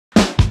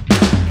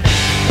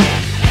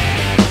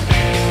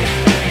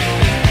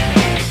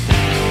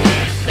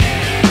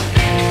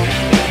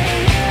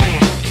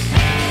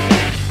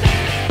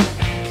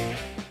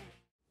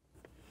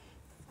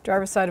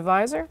driver's side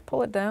visor,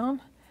 pull it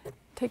down,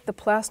 take the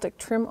plastic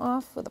trim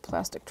off with a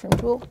plastic trim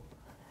tool,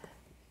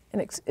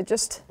 and it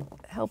just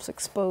helps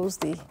expose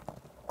the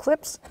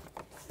clips.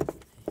 You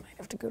might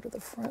have to go to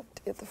the front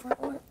to get the front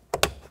one.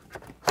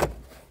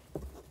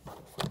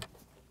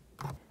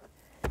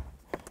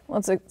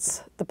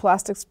 Once the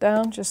plastic's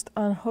down, just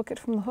unhook it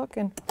from the hook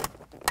and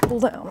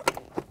pull down.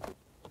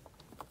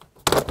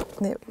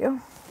 There we go.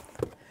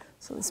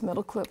 So this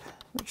metal clip,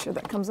 make sure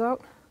that comes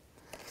out.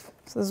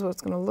 So this is what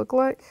it's going to look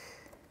like.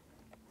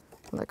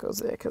 And that goes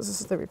there because this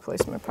is the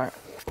replacement part.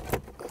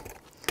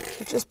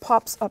 It just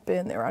pops up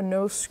in. There are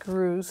no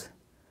screws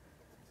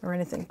or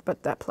anything,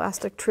 but that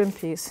plastic trim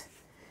piece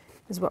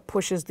is what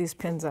pushes these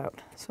pins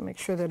out. So make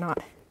sure they're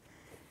not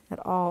at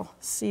all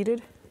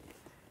seated.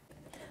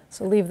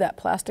 So leave that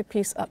plastic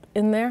piece up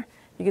in there.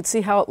 You can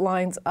see how it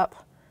lines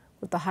up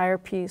with the higher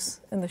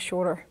piece and the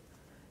shorter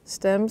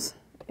stems.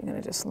 You're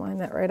going to just line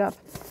that right up,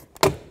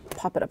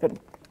 pop it up in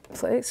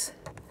place.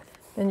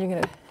 Then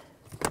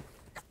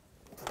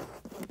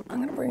I'm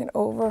going to bring it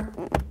over,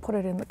 put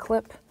it in the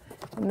clip,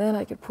 and then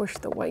I could push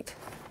the white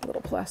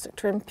little plastic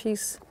trim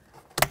piece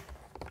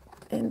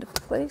into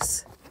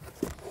place.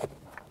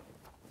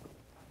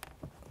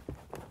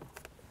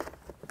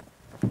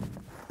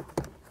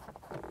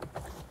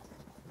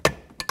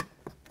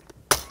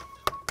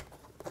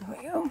 There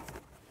we go.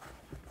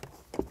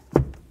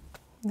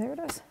 There it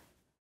is.